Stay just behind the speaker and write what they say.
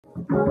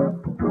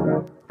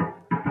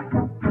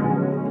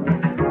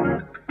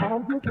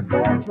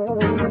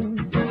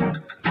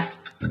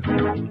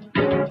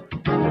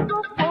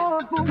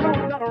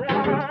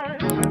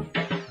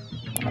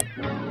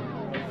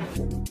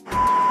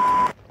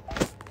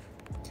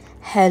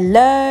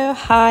Hello,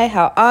 hi,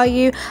 how are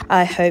you?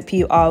 I hope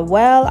you are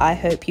well. I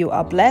hope you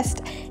are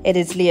blessed. It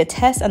is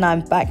Liahtess and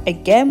I'm back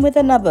again with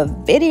another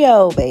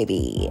video,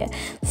 baby.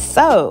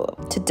 So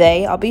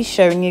today I'll be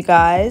showing you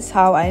guys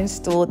how I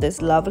installed this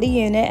lovely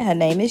unit. Her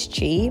name is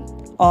Chi,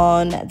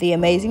 on the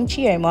amazing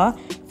Chioma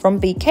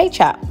from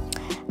BKCHAT.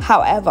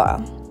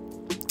 However,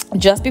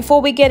 just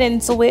before we get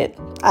into it,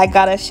 I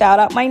gotta shout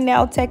out my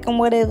nail tech and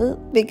whatever,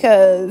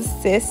 because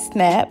sis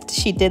snapped.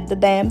 She did the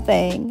damn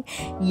thing.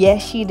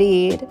 Yes, she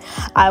did.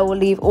 I will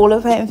leave all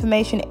of her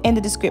information in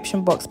the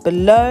description box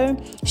below.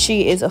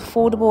 She is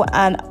affordable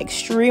and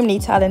extremely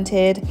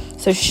talented,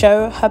 so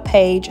show her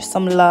page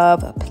some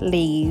love,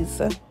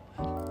 please.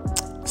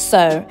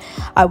 So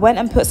I went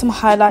and put some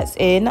highlights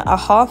in, a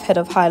half head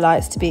of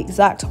highlights to be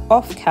exact,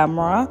 off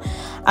camera,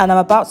 and I'm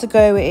about to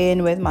go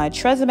in with my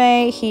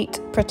Tresemme Heat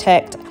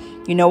Protect.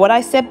 You know what I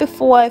said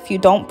before, if you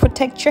don't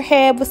protect your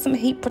hair with some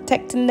heat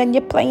protecting, then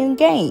you're playing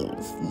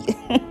games.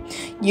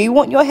 You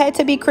want your hair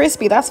to be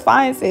crispy, that's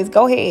fine, sis,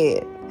 go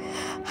ahead,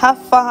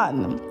 have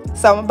fun.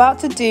 So I'm about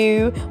to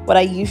do what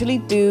I usually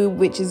do,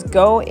 which is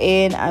go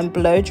in and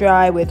blow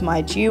dry with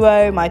my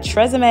duo, my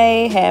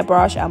Tresemme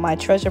hairbrush and my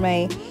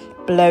Tresemme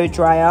blow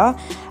dryer.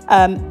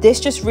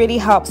 This just really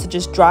helps to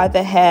just dry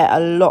the hair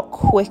a lot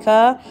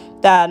quicker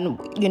than,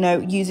 you know,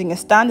 using a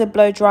standard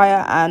blow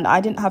dryer, and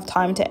I didn't have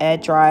time to air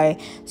dry,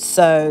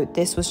 so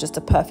this was just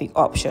a perfect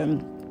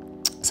option.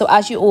 So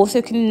as you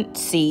also can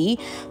see,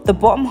 the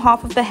bottom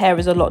half of the hair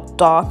is a lot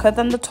darker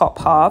than the top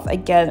half.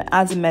 Again,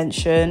 as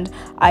mentioned,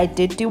 I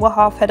did do a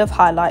half head of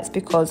highlights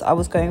because I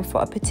was going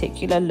for a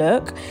particular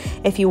look.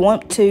 If you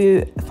want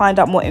to find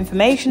out more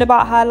information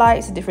about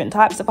highlights, the different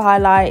types of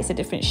highlights, the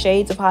different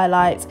shades of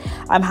highlights,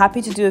 I'm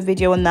happy to do a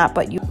video on that,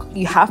 but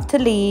you have to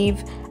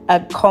leave a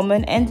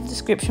comment in the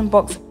description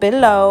box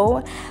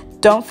below.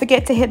 Don't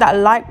forget to hit that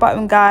like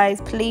button,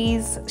 guys.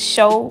 Please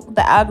show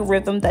the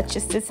algorithm that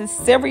your sis is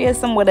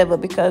serious and whatever,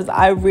 because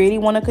I really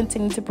want to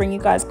continue to bring you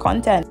guys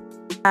content.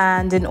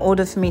 And in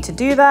order for me to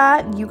do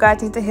that, you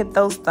guys need to hit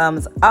those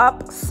thumbs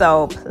up.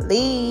 So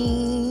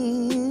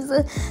please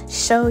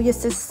show your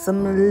sis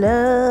some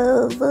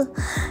love.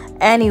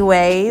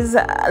 Anyways,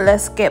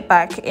 let's get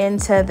back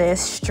into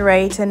this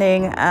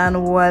straightening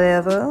and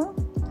whatever.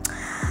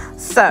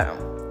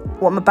 So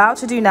what I'm about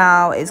to do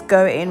now is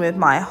go in with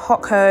my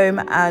hot comb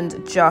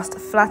and just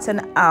flatten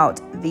out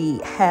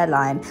the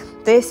hairline.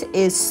 This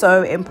is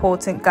so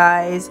important,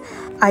 guys.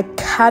 I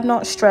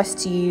cannot stress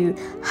to you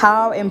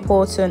how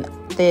important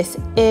this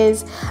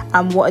is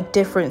and what a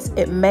difference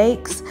it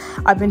makes.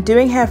 I've been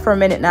doing hair for a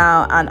minute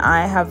now, and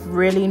I have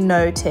really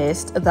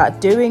noticed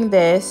that doing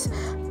this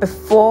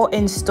before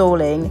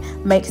installing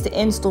makes the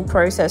install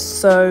process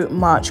so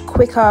much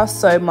quicker,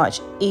 so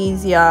much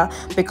easier,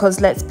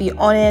 because let's be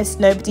honest,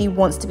 nobody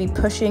wants to be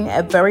pushing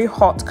a very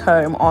hot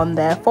comb on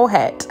their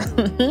forehead.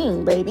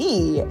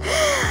 Baby,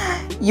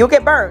 you'll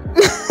get burnt.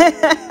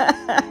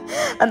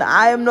 And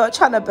I am not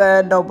trying to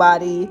burn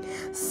nobody.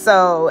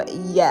 So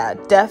yeah,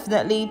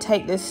 definitely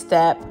take this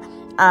step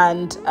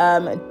and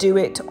do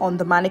it on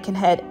the mannequin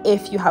head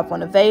if you have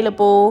one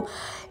available.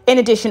 In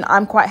addition,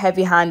 I'm quite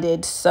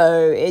heavy-handed,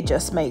 so it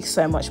just makes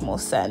so much more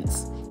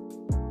sense.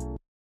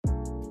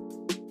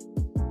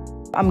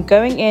 I'm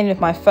going in with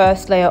my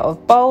first layer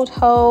of Bold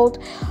Hold.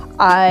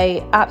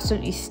 I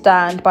absolutely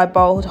stand by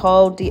Bold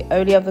Hold. The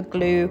only other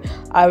glue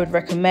I would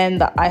recommend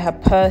that I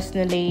have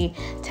personally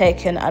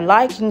taken a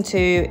liking to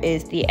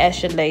is the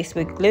Escher Lace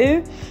Wig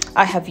glue.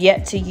 I have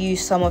yet to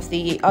use some of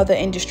the other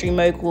industry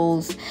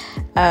moguls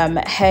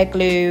hair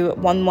glue.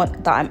 One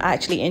that I'm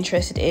actually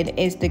interested in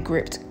is the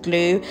gripped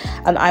glue,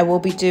 and I will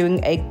be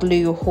doing a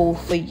glue haul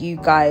for you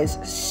guys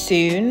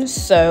soon.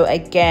 So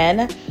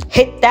again,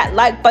 hit that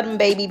like button,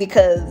 baby,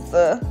 because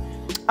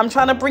I'm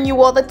trying to bring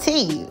you all the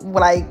tea.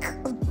 Like,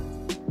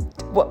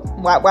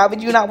 why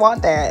would you not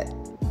want that?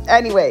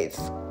 Anyways,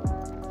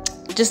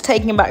 just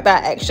taking back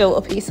that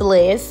extra piece of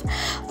lace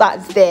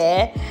that's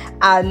there,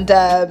 and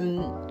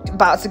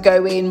about to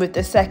go in with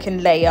the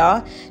second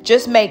layer.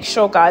 Just make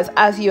sure, guys,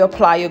 as you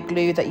apply your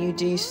glue, that you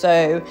do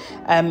so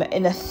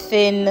in a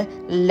thin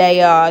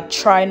layer.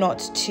 Try not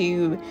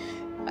to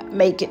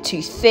make it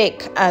too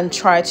thick, and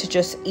try to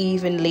just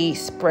evenly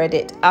spread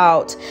it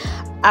out.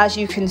 As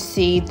you can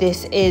see,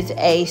 this is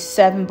a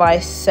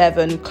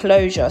 7x7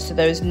 closure, so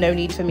there is no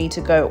need for me to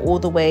go all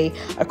the way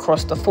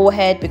across the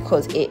forehead,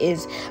 because it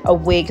is a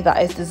wig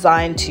that is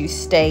designed to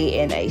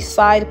stay in a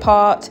side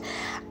part.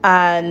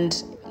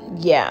 And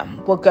yeah,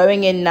 we're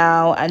going in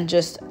now and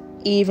just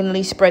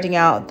evenly spreading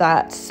out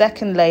that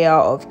second layer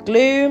of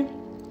glue.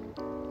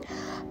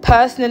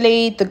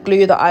 Personally, the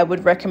glue that I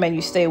would recommend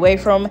you stay away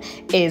from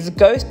is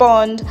Ghost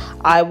Bond.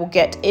 I will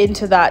get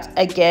into that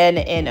again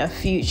in a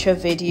future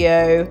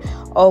video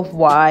of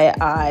why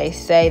I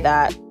say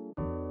that.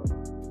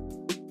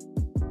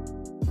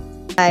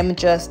 I'm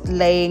just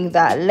laying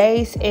that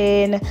lace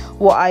in.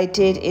 What I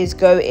did is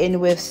go in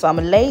with some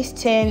lace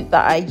tint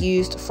that I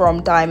used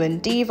from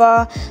Diamond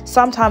Diva.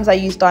 Sometimes I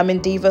use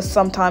Diamond Diva,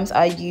 sometimes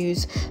I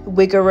use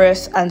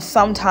Vigorous, and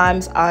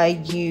sometimes I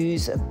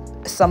use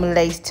some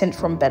lace tint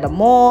from Better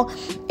More.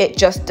 It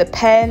just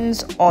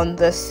depends on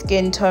the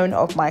skin tone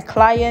of my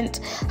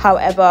client.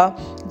 However,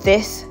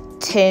 this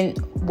tint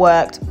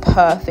worked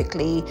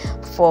perfectly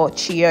for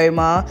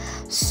Chioma.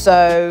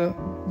 So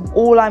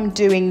all I'm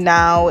doing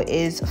now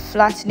is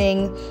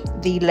flattening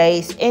the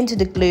lace into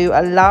the glue,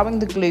 allowing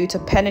the glue to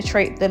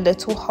penetrate the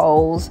little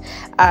holes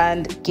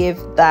and give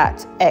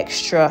that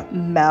extra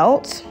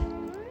melt.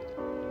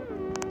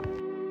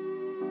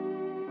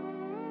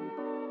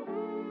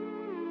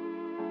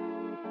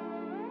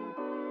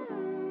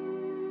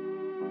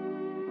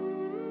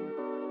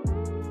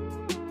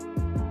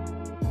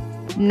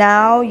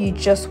 Now you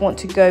just want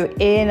to go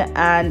in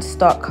and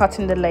start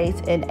cutting the lace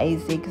in a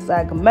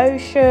zigzag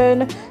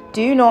motion.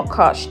 Do not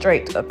cut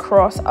straight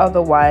across,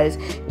 otherwise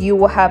you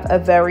will have a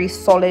very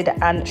solid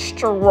and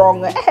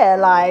strong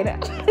hairline.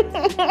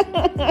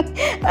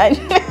 And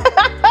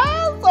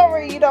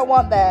sorry, you don't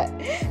want that.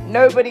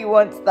 Nobody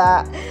wants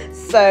that.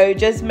 So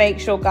just make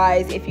sure,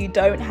 guys, if you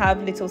don't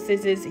have little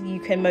scissors, you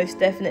can most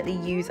definitely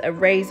use a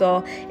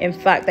razor. In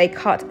fact, they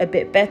cut a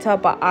bit better,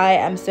 but I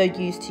am so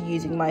used to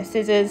using my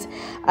scissors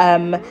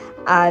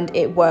and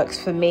it works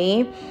for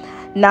me.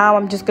 Now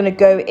I'm just going to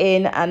go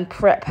in and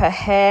prep her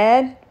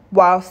hair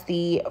whilst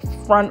the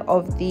front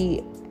of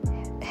the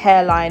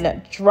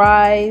hairline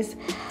dries,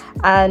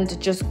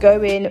 and just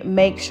go in,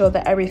 make sure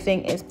that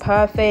everything is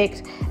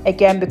perfect.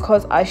 Again,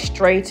 because I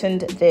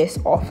straightened this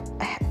off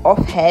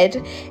head,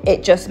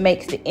 it just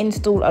makes the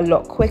install a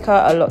lot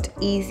quicker, a lot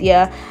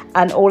easier,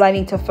 and all I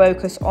need to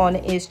focus on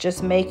is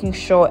just making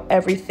sure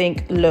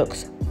everything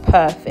looks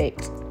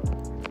perfect.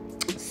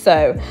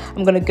 So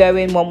I'm going to go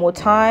in one more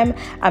time,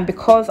 and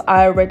because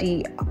I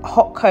already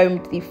hot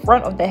combed the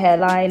front of the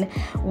hairline,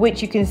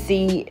 which you can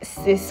see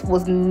sis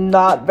was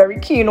not very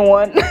keen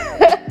on,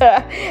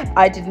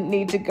 I didn't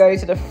need to go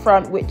to the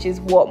front, which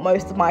is what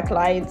most of my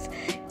clients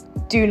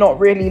do not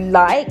really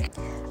like.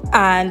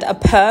 And a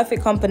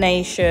perfect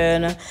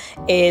combination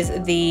is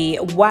the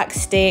wax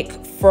stick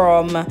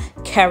from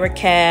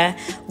Care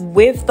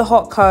with the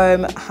hot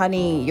comb.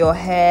 Honey, your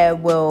hair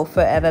will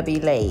forever be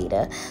laid.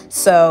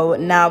 So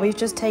now we've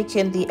just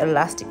taken the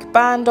elastic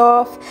band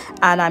off,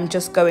 and I'm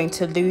just going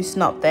to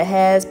loosen up the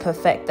hairs,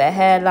 perfect the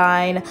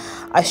hairline.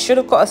 I should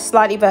have got a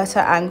slightly better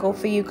angle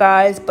for you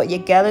guys, but your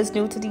girl is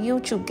new to the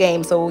YouTube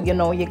game, so you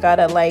know you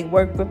gotta like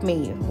work with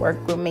me.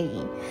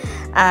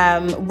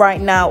 Right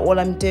now all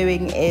I'm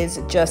doing is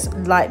just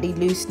lightly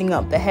loosening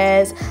up the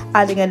hairs,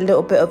 adding a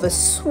little bit of a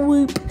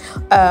swoop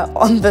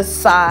on the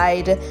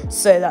side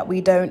so that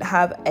we don't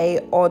have a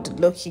odd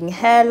looking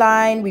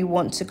hairline. We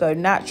want to go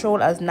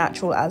natural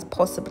as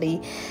possibly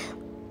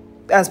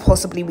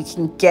we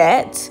can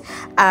get.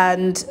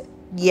 And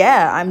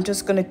yeah, I'm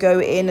just going to go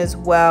in as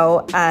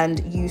well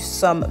and use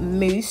some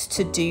mousse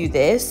to do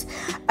this.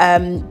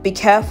 Be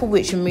careful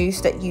which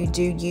mousse that you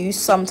do use.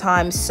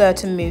 Sometimes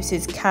certain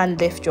mousses can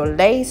lift your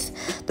lace.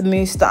 The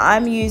mousse that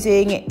I'm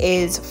using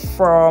is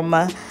from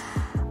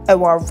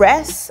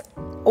ORS.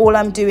 All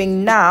I'm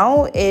doing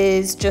now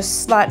is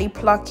just slightly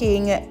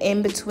plucking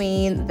in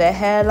between the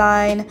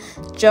hairline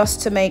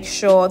just to make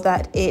sure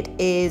that it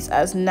is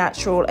as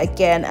natural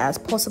again as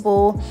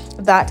possible.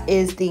 That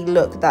is the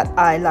look that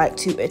I like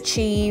to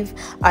achieve.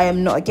 I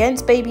am not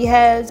against baby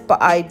hairs, but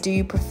I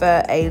do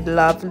prefer a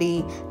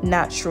lovely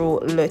natural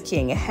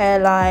looking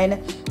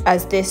hairline,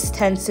 as this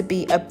tends to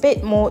be a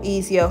bit more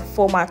easier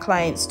for my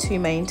clients to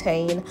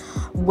maintain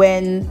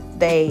when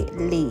they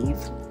leave.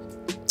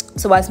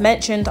 So as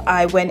mentioned,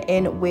 I went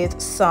in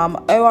with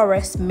some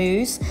ORS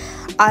mousse.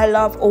 I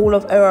love all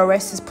of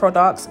ORS's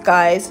products,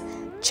 guys.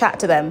 Chat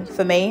to them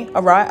for me,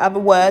 all right? Have a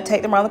word,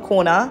 take them around the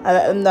corner and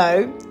let them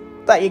know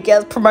that your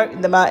girl's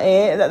promoting them out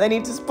here and that they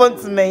need to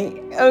sponsor me,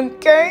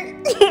 okay?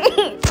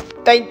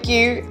 Thank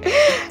you.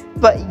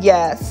 But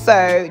yeah,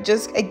 so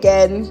just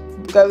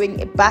again,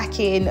 going back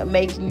in,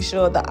 making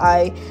sure that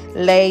I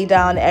lay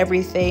down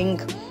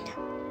everything.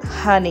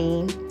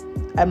 Honey,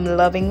 I'm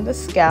loving the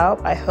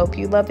scalp. I hope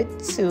you love it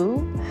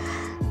too.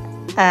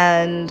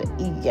 And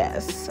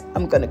yes,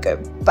 I'm gonna go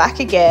back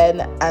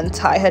again and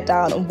tie her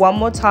down one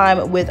more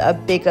time with a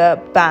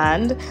bigger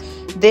band.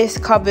 This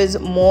covers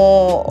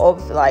more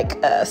of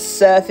like a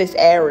surface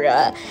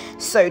area,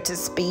 so to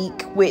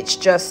speak, which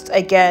just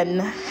again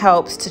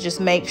helps to just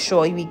make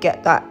sure we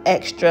get that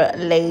extra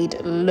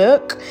laid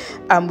look,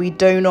 and we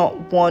do not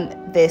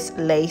want this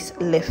lace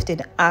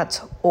lifted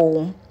at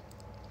all.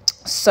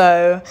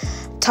 So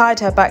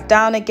tied her back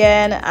down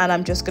again, and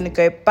I'm just going to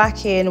go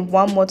back in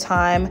one more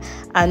time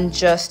and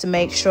just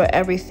make sure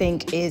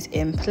everything is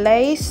in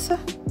place.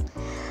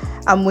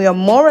 And we are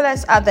more or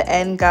less at the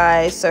end,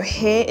 guys. So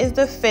here is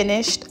the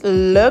finished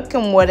look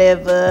and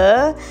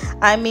whatever.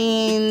 I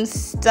mean,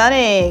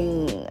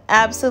 stunning,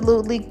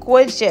 absolutely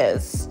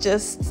gorgeous.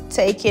 Just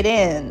take it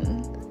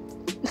in.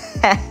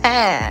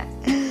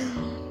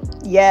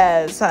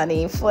 Yes,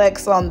 honey,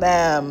 flex on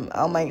them.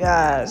 Oh my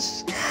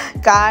gosh.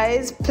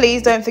 Guys,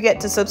 please don't forget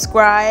to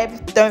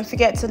subscribe. Don't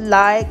forget to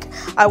like.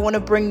 I want to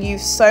bring you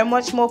so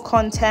much more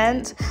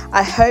content.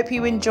 I hope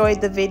you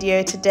enjoyed the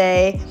video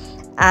today,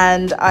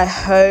 and I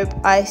hope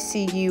I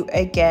see you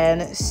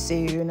again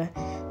soon.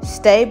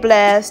 Stay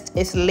blessed.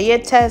 It's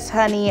Liahtess,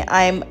 honey.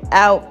 I'm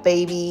out,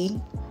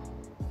 baby.